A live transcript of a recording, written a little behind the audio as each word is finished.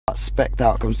spec'd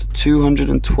out. Comes to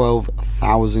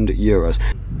 212,000 euros.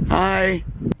 Hi.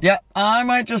 Yeah, I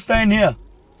might just stay in here.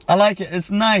 I like it.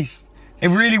 It's nice. It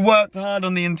really worked hard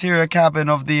on the interior cabin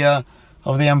of the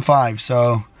M5,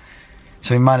 so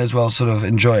you might as well sort of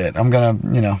enjoy it. I'm gonna,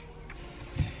 you know,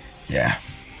 yeah.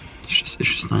 It's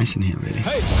just nice in here, really.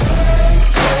 Hey.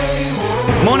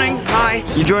 Morning, hi.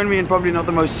 You joined me in probably not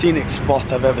the most scenic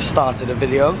spot I've ever started a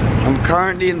video. I'm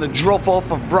currently in the drop-off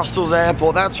of Brussels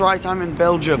airport. That's right, I'm in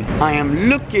Belgium. I am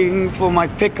looking for my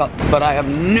pickup, but I have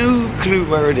no clue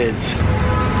where it is.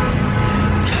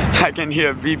 I can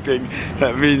hear beeping.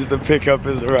 That means the pickup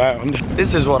is around.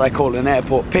 This is what I call an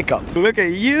airport pickup. Look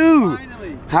at you.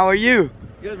 Finally. How are you?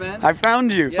 Good, man. I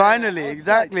found you, yeah, finally,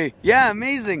 exactly. Yeah,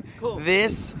 amazing. Cool.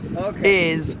 This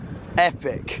is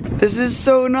epic. This is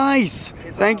so nice.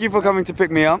 Thank you for coming to pick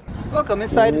me up. Welcome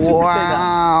inside the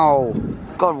Wow.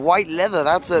 God, white leather,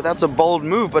 that's a bold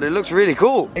move, but it looks really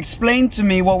cool. Explain to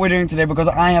me what we're doing today, because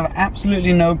I have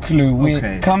absolutely no clue. We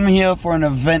come here for an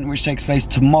event which takes place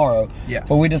tomorrow,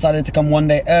 but we decided to come one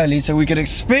day early so we could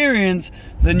experience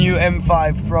the new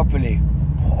M5 properly.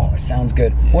 Oh, it sounds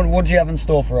good. What do you have in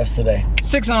store for us today?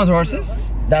 600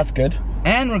 horses. That's good.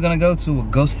 And we're gonna go to a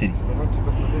ghost city.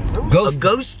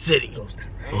 Ghost city.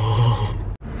 Oh.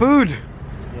 Food.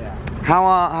 Yeah. How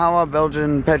are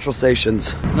Belgian petrol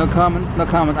stations? No comment. No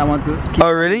comment. I want to.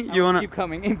 Oh really? You wanna keep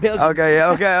coming in Belgium? Okay.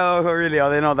 Yeah. Okay. Oh really? Are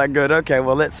they not that good? Okay.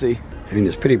 Well, let's see. I mean,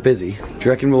 it's pretty busy. Do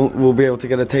you reckon we'll be able to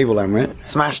get a table, Amrit?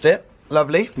 Smashed it.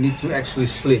 Lovely. Need to actually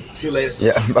sleep. See you later.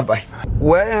 Yeah, bye-bye.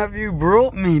 Where have you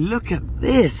brought me? Look at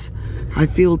this. I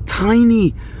feel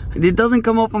tiny. It doesn't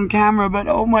come off on camera, but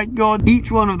oh my God. Each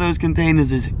one of those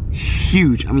containers is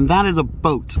huge. I mean, that is a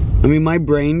boat. I mean, my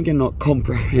brain cannot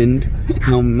comprehend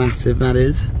how massive that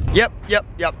is. Yep.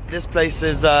 This place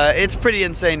is, it's pretty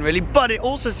insane, really. But it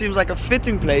also seems like a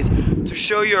fitting place to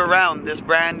show you around this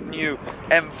brand new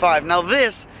M5. Now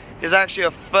this is actually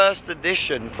a first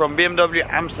edition from BMW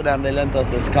Amsterdam. They lent us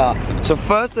this car. So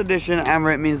first edition,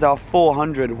 Amrit, means there are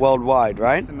 400 worldwide,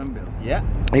 right? Yeah.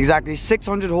 Exactly,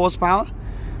 600 horsepower.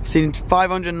 I've seen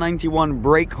 591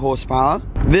 brake horsepower.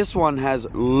 This one has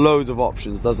loads of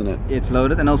options, doesn't it? It's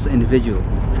loaded and also individual.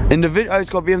 Oh, it's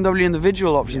got BMW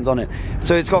individual options on it.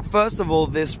 So it's got, first of all,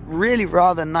 this really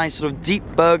rather nice sort of deep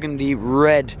burgundy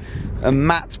red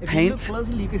matte paint. If you look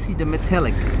closely, you can see the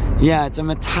metallic. Yeah, it's a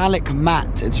metallic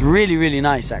matte. It's really, really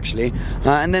nice, actually.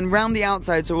 And then round the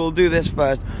outside, so we'll do this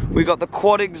first. We got the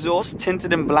quad exhaust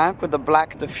tinted in black with the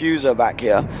black diffuser back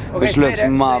here, which looks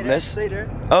marvelous.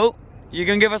 Oh, you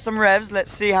can give us some revs.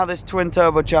 Let's see how this twin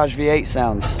turbocharged V8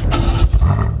 sounds.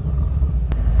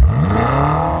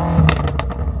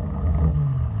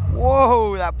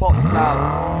 Whoa, that pops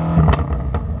loud.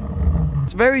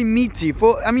 It's very meaty.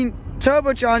 I mean,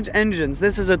 turbocharged engines,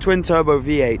 this is a twin turbo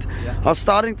V8, are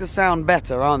starting to sound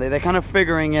better, aren't they? They're kind of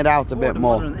figuring it out a bit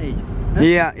more.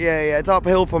 Yeah, it's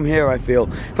uphill from here, I feel.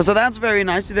 But so that's very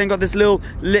nice. You then got this little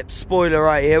lip spoiler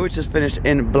right here, which is finished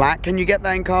in black. Can you get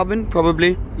that in carbon?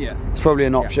 Probably. Yeah. It's probably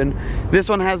an option. This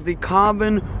one has the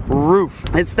carbon roof.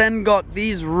 It's then got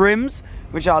these rims,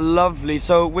 which are lovely.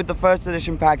 So with the first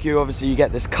edition pack, you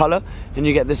get this color and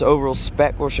you get this overall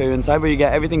spec. We'll show you inside, but you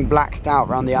get everything blacked out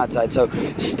around the outside. So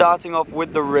starting off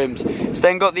with the rims, it's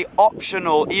then got the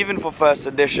optional, even for first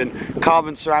edition,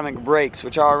 carbon ceramic brakes,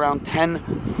 which are around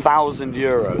 10,000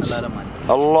 euros. A lot of money.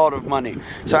 A lot of money.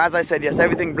 So as I said, yes,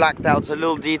 everything blacked out. So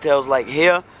little details like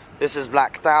here, this is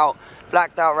blacked out.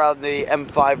 Blacked out around the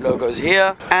M5 logos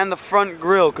here, and the front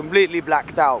grille completely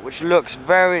blacked out, which looks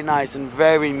very nice and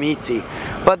very meaty.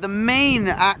 But the main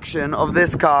action of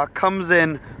this car comes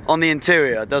in on the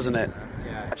interior, doesn't it?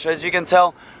 Yeah. So as you can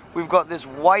tell, we've got this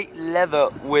white leather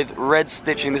with red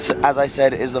stitching. This, as I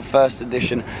said, is the first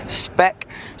edition spec.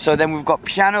 So then we've got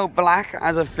piano black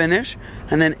as a finish,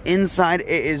 and then inside it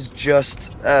is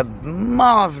just a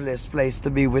marvelous place to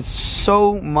be with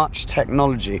so much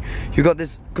technology. You've got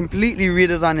this completely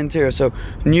redesigned interior, so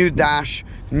new dash,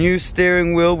 new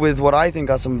steering wheel with what I think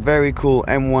are some very cool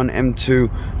M1,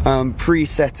 M2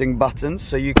 pre-setting buttons,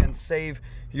 so you can save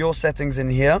your settings in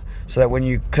here, so that when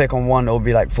you click on one, it'll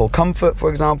be like full comfort, for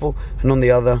example, and on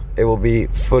the other it will be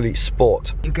fully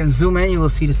sport. You can zoom in, you will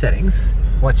see the settings.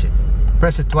 Watch it.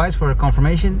 Press it twice for a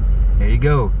confirmation. There you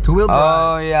go. Two-wheel drive.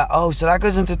 Oh yeah. Oh, so that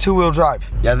goes into two-wheel drive.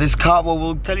 Yeah, this car, well,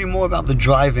 we'll tell you more about the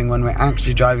driving when we're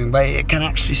actually driving, but it can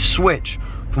actually switch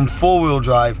from four-wheel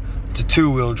drive to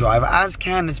two-wheel drive, as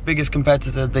can its biggest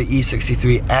competitor, the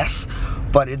E63S,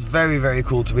 but it's very, very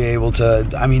cool to be able to,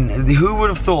 I mean, who would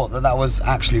have thought that that was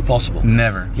actually possible?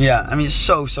 Never. Yeah, I mean, it's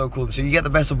so cool. So you get the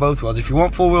best of both worlds. If you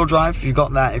want four-wheel drive, you've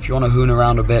got that. If you want to hoon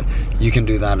around a bit, you can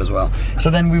do that as well. So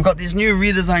then we've got these new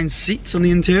redesigned seats on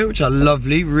the interior, which are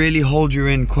lovely, really hold you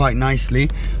in quite nicely.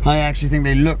 I actually think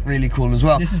they look really cool as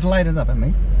well. This is lighted up,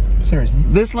 mate. Seriously.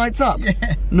 This lights up? Yeah.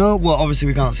 No, well, obviously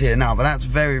we can't see it now, but that's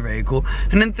very, very cool.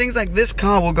 And then things like this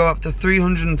car will go up to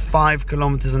 305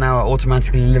 kilometers an hour,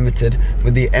 automatically limited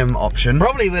with the M option.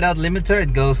 Probably without limiter,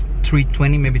 it goes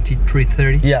 320, maybe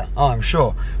 330. Yeah, oh, I'm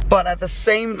sure. But at the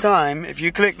same time, if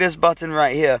you click this button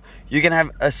right here, you can have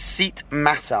a seat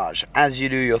massage as you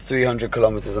do your 300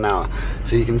 kilometers an hour.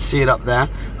 So you can see it up there.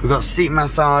 We've got seat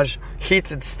massage,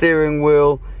 heated steering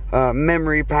wheel,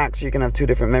 memory packs. You can have two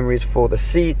different memories for the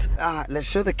seat. Let's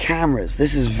show the cameras.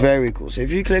 This is very cool. So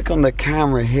if you click on the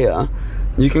camera here,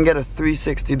 you can get a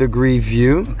 360-degree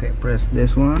view. Okay, press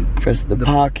this one. Press the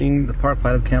parking. The park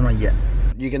pilot camera, yeah.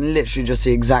 You can literally just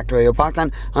see exactly where you're parked.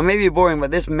 And I may be boring,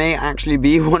 but this may actually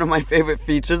be one of my favorite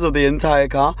features of the entire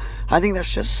car. I think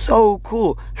that's just so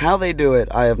cool. How they do it,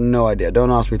 I have no idea.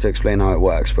 Don't ask me to explain how it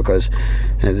works, because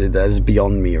that is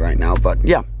beyond me right now. But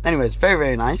yeah, anyways, very,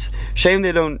 very nice. Shame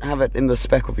they don't have it in the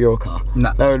spec of your car.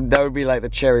 No. That would be like the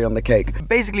cherry on the cake.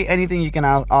 Basically anything you can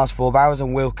ask for. Bowers &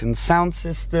 Wilkins sound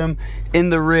system.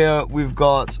 In the rear, we've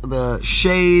got the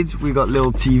shades. We've got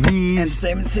little TVs.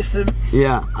 Entertainment system.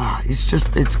 Yeah,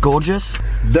 it's gorgeous.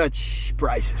 Dutch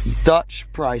prices. Dutch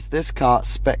price. This car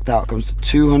spec'd out comes to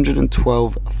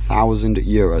 212,000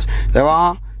 euros. There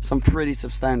are some pretty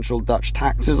substantial Dutch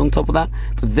taxes on top of that,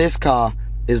 but this car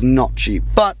is not cheap.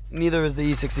 But neither is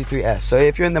the E63S. So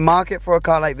if you're in the market for a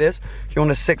car like this, if you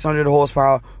want a 600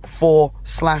 horsepower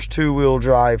 4/2 wheel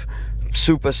drive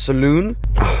super saloon,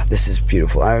 this is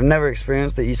beautiful. I've never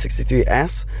experienced the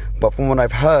E63S, but from what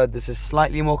I've heard, this is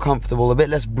slightly more comfortable, a bit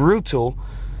less brutal,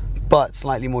 but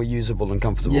slightly more usable and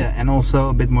comfortable. Yeah, and also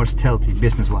a bit more stealthy,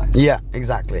 business-wise. Yeah,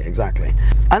 exactly.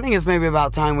 I think it's maybe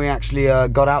about time we actually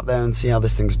got out there and see how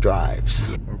this thing drives.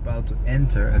 We're about to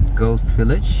enter a ghost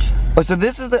village. Oh, so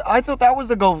this is the, I thought that was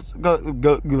the ghost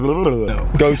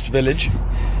village.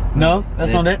 No,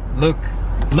 that's not it.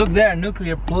 Look there,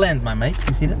 nuclear plant, my mate.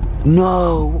 You see that?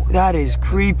 No, that is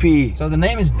creepy. So the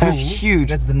name is Doel. That's huge.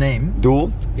 That's the name.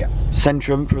 Doel? Yeah.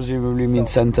 Centrum presumably means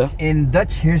center. In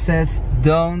Dutch here says,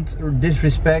 don't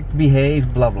disrespect,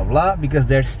 behave, blah blah blah, because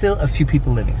there's still a few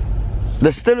people living.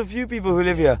 There's still a few people who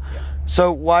live here. Yeah.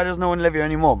 So why does no one live here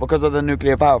anymore? Because of the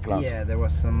nuclear power plant? Yeah, there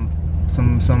was some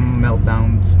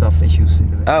meltdown stuff issues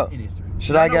in history.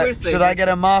 Should I get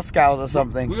a mask out or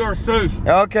something? We are safe.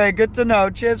 Okay, good to know.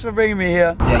 Cheers for bringing me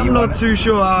here. Yeah, I'm not too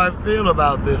sure how I feel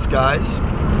about this, guys.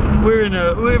 We're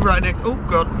right next. Oh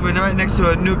god, we're right next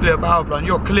to a nuclear power plant.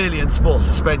 You're clearly in sports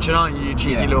suspension, aren't you, you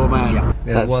cheeky little man?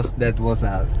 Yeah, that was a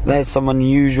house. There's some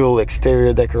unusual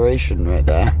exterior decoration right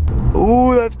there.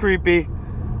 Ooh, that's creepy.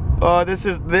 Oh, this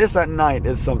at night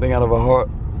is something out of a horror.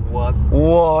 What?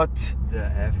 What? The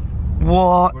F?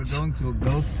 What? We're going to a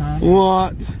ghost town.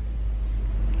 What?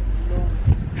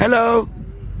 Hello.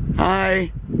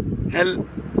 Hi. Hello.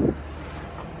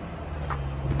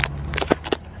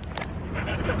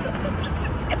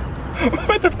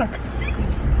 What the fuck?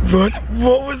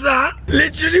 What was that?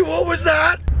 Literally, what was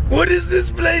that? What is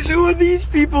this place? Who are these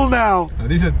people now? Oh,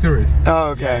 these are tourists. Oh,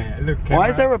 okay. Yeah, look, why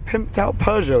is there a pimped out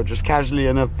Peugeot just casually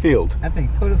in a field? I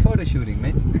think photo shooting,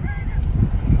 mate.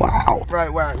 Wow. Right.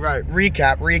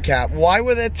 Recap. Why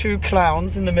were there two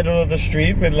clowns in the middle of the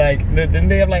street with like, didn't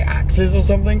they have like axes or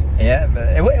something? Yeah,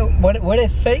 but were they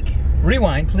fake?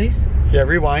 Rewind, please. Yeah,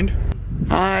 rewind.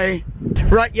 Hi.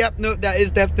 Right, yep, no, that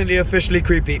is definitely officially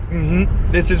creepy.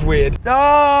 This is weird. Oh,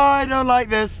 I don't like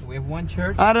this. We have one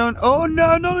church. Oh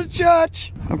no, not a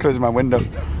church. I'm closing my window.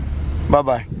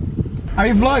 Bye-bye. Are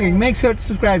you vlogging? Make sure to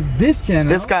subscribe this channel.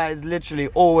 This guy is literally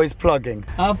always plugging.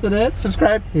 After that,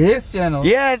 subscribe his channel.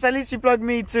 Yes, at least you plug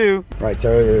me too. Right,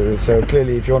 so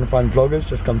clearly if you want to find vloggers,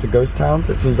 just come to ghost towns.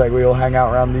 It seems like we all hang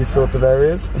out around these sorts of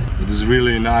areas. It is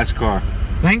really a nice car.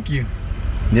 Thank you.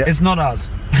 Yeah. It's not us.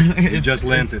 It just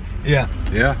landed. Yeah.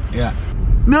 Yeah.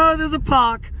 No, there's a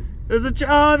park. There's a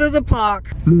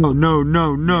park. No,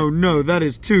 that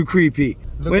is too creepy.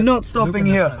 We're not stopping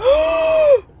here.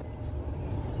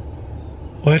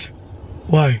 What?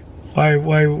 Why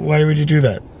would you do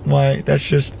that? Why? That's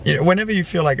just, you know, whenever you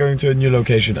feel like going to a new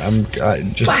location,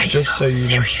 just so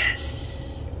you know.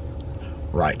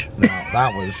 Right. No,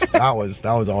 that was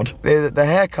odd. The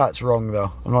haircut's wrong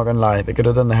though. I'm not gonna lie. They could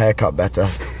have done the haircut better.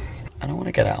 I don't want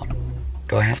to get out.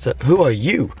 Do I have to? Who are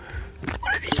you?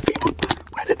 What are these people?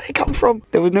 Where did they come from?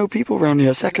 There were no people around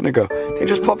here a second ago. They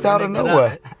just popped out of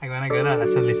nowhere. I'm then I got out, I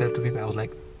suddenly said to people, I was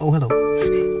like, oh, hello.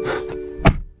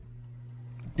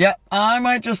 Yeah, I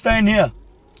might just stay in here.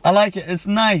 I like it, it's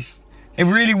nice. It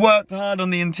really worked hard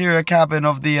on the interior cabin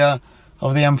of the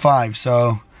M5,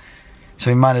 so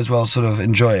you might as well sort of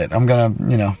enjoy it. I'm gonna,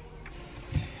 you know,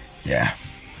 yeah,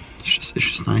 it's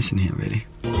just nice in here, really.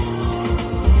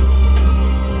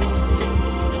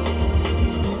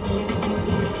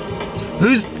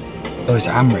 Who's? Oh, it's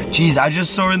Amrit. Jeez, I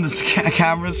just saw in the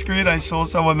camera screen, I saw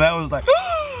someone there, I was like,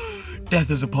 death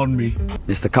is upon me.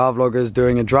 Mr. Car Vlogger is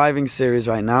doing a driving series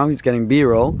right now. He's getting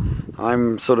B-roll.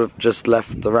 I'm sort of just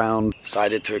left around,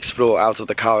 decided to explore out of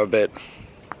the car a bit.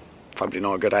 Probably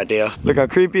not a good idea. Look how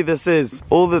creepy this is.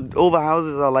 All the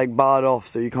houses are like barred off,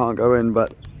 so you can't go in,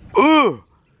 but ooh!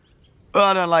 Oh,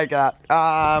 I don't like that.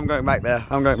 I'm going back there.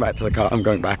 I'm going back to the car. I'm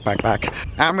going back.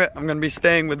 Amrit, I'm going to be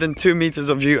staying within 2 meters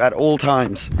of you at all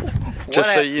times.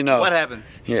 Just so you know. What happened?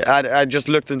 Yeah, I just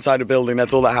looked inside a building.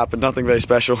 That's all that happened. Nothing very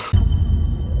special.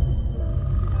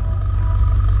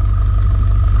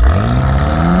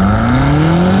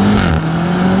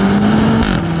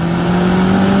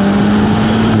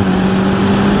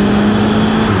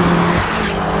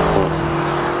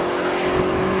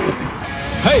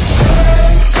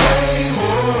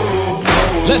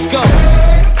 Let's go.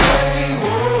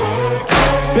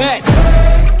 Bet.